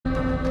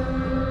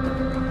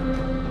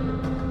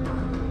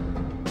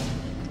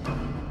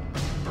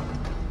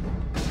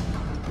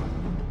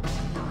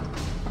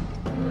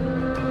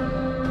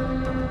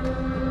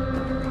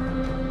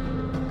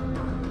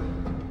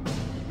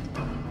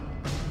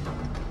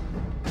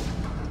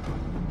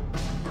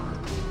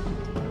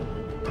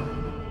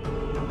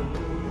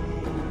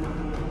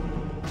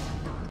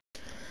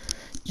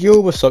Yo,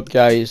 what's up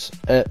guys,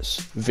 it's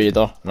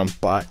Vader and I'm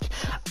back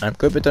and I'm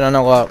going to be doing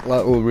another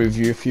little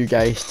review for you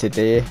guys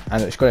today,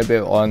 and it's going to be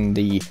on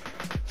the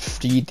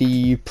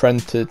 3D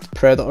printed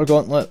Predator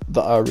Gauntlet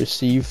that I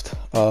received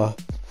a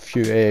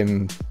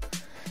few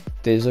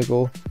days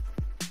ago,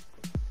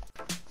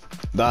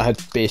 that I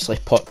had basically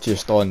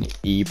purchased on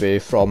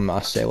eBay from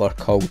a seller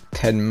called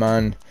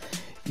Tinman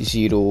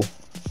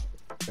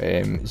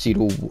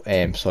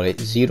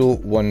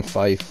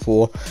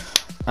 0154,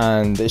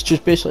 and it's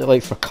just basically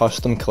like for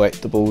custom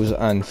collectibles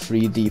and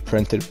 3D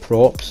printed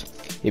props.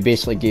 He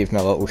basically gave me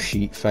a little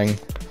sheet thing,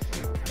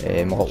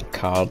 a little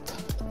card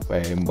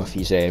with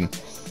his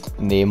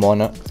name on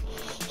it,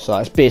 so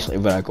that's basically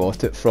where I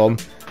got it from.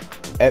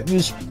 It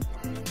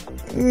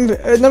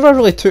never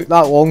really took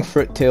that long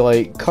for it to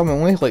like come, it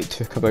only like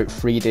took about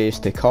 3 days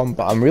to come,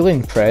 but I'm really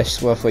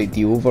impressed with like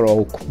the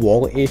overall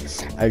quality.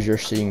 As you're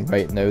seeing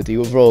right now, the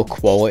overall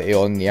quality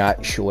on the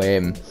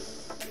actual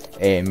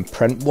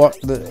print work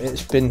that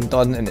it's been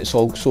done, and it's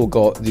also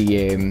got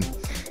the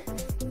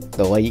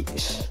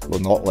lights, well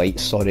not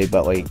lights, sorry,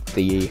 but like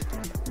the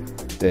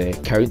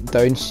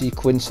countdown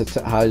sequence that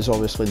it has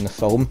obviously in the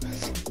film.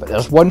 But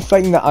there's one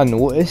thing that I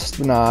noticed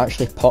when I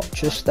actually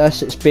purchased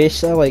this. It's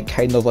basically like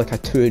kind of like a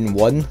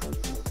 2-in-1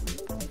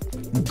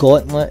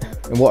 gauntlet,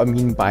 and what I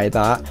mean by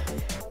that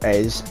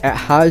is it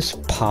has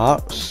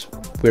parts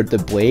where the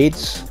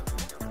blades,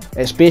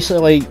 it's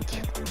basically like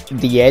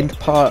the end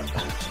part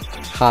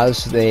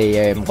has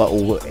the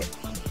little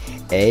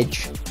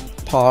edge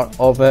part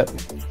of it,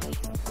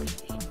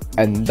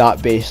 and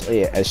that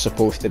basically is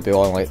supposed to be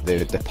on like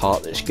the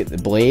part that's got the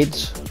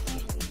blades,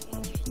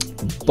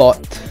 but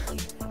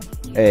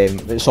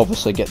it's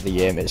obviously got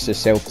the it's the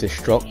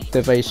self-destruct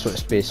device, so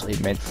it's basically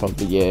meant for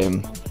the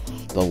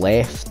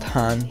left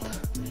hand.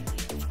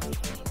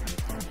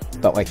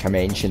 But like I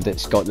mentioned,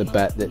 it's got the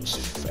bit that's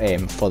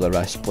for the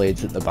wrist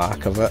blades at the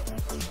back of it,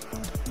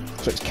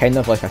 so it's kind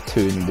of like a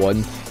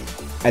 2-in-1.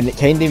 And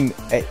it's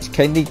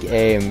kind of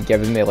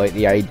giving me like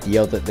the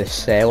idea that the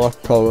seller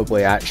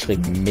probably actually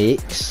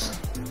makes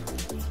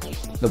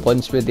the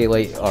ones where they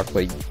like are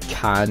like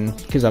can,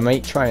 because I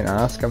might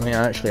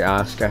actually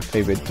ask if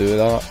they would do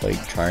that,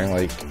 like try and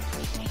like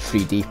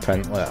 3D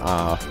print like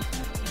a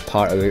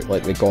part of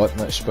like the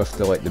gauntlets with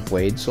the like the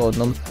blades on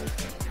them,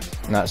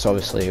 and that's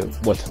obviously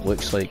what it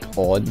looks like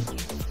on.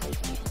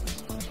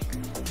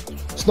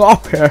 It's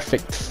not a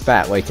perfect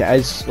fit, like it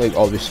is like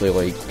obviously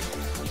like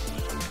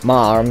my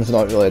arm's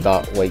not really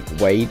that like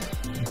wide,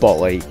 but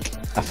like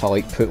if I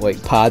like put like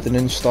padding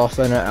and stuff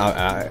in it,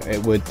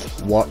 it would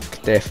work,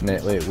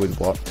 definitely it would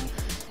work.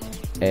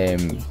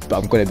 But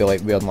I'm going to be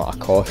like wearing like a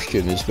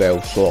costume as well,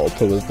 so it'll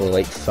probably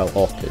like fill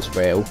up as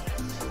well,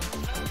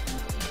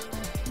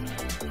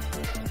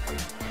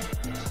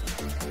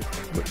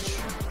 which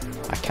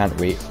I can't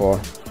wait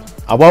for.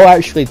 I will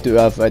actually do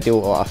a video,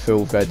 like a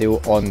full video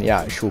on the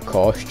actual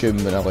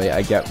costume when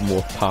I get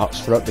more parts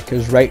for it,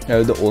 because right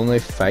now the only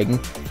thing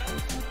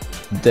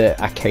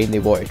that I kind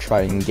of want to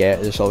try and get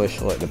is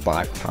obviously like the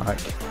backpack,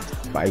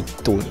 but I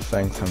don't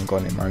think I'm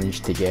going to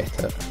manage to get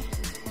it,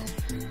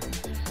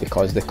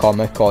 because the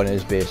Comic Con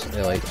is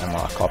basically like in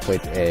a couple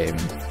of,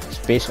 it's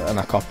basically in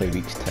a couple of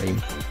weeks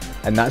time,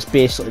 and that's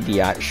basically the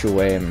actual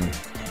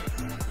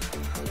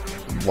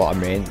what I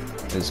meant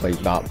is like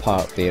that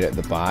part there at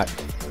the back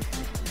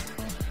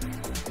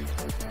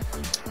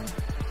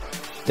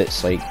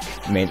that's like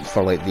meant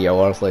for like the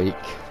other like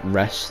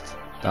wrist,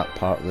 that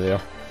part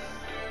there.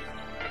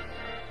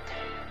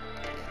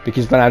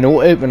 Because when I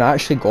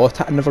actually got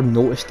it, I never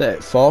noticed it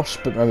at first,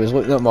 but when I was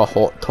looking at my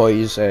Hot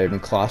Toys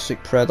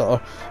classic Predator,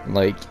 and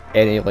like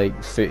any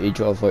like footage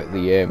of like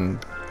the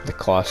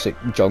classic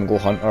Jungle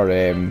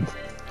Hunter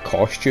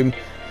costume,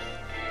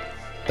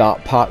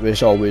 that part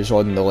was always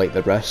on the like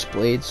the wrist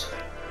blades.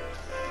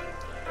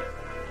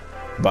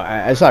 But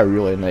it is a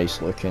really nice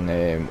looking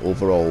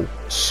overall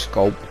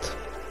sculpt,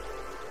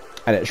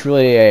 and it's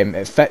really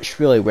it fits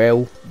really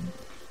well.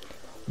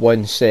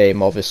 Once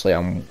obviously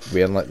I'm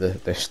wearing like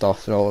the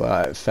stuff and all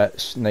that, it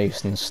fits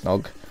nice and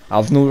snug.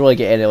 I've not really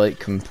got any like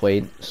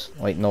complaints,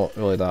 like not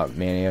really that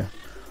many.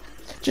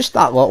 Just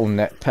that little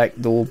nitpick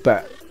though,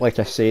 but like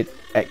I said,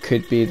 it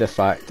could be the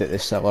fact that the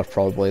seller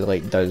probably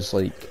like does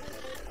like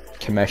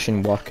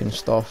commission work and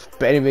stuff.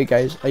 But anyway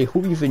guys, I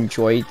hope you've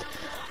enjoyed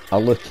a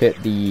look at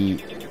the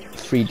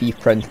 3D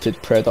printed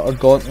Predator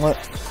Gauntlet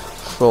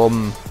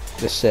from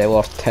the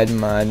seller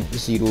Tinman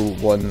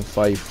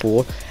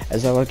 0154.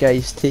 As ever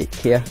guys, take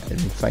care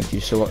and thank you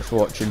so much for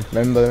watching.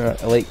 Remember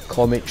to like,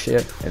 comment,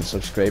 share and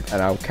subscribe,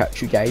 and I'll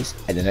catch you guys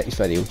in the next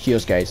video.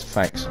 Cheers guys,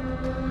 thanks.